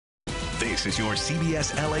This is your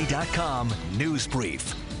CBSLA.com news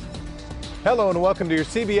brief. Hello and welcome to your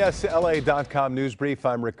CBSLA.com news brief.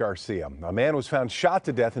 I'm Rick Garcia. A man was found shot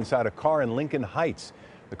to death inside a car in Lincoln Heights.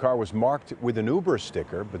 The car was marked with an Uber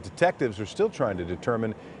sticker, but detectives are still trying to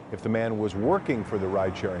determine if the man was working for the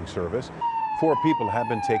ride-sharing service. 4 people have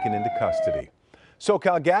been taken into custody.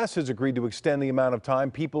 SoCal Gas has agreed to extend the amount of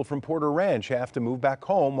time people from Porter Ranch have to move back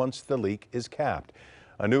home once the leak is capped.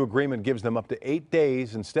 A new agreement gives them up to 8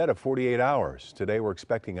 days instead of 48 hours. Today we're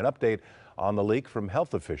expecting an update on the leak from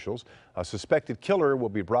health officials. A suspected killer will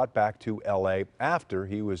be brought back to L.A. after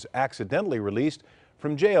he was accidentally released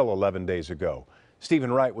from jail 11 days ago.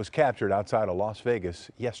 Stephen Wright was captured outside of Las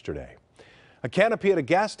Vegas yesterday. A canopy at a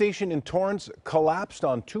gas station in Torrance collapsed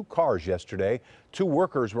on 2 cars yesterday. 2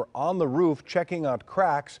 workers were on the roof checking out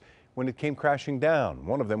cracks when it came crashing down.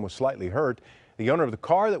 One of them was slightly hurt. The owner of the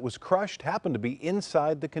car that was crushed happened to be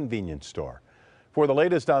inside the convenience store. For the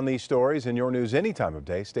latest on these stories and your news any time of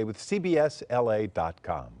day, stay with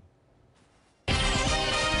CBSLA.com.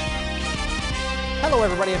 Hello,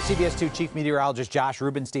 everybody. I'm CBS 2 Chief Meteorologist Josh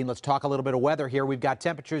Rubenstein. Let's talk a little bit of weather here. We've got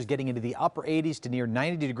temperatures getting into the upper 80s to near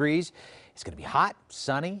 90 degrees. It's going to be hot,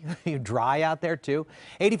 sunny, dry out there, too.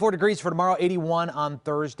 84 degrees for tomorrow, 81 on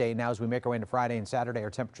Thursday. Now, as we make our way into Friday and Saturday,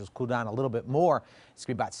 our temperatures cool down a little bit more. It's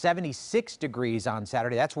going to be about 76 degrees on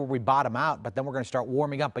Saturday. That's where we bottom out, but then we're going to start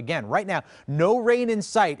warming up again. Right now, no rain in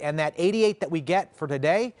sight, and that 88 that we get for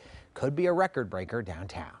today could be a record breaker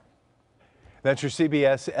downtown. That's your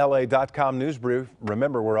CBSLA.com news brief.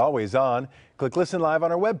 Remember, we're always on. Click Listen Live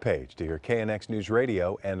on our webpage to hear KNX News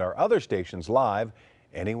Radio and our other stations live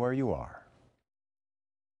anywhere you are.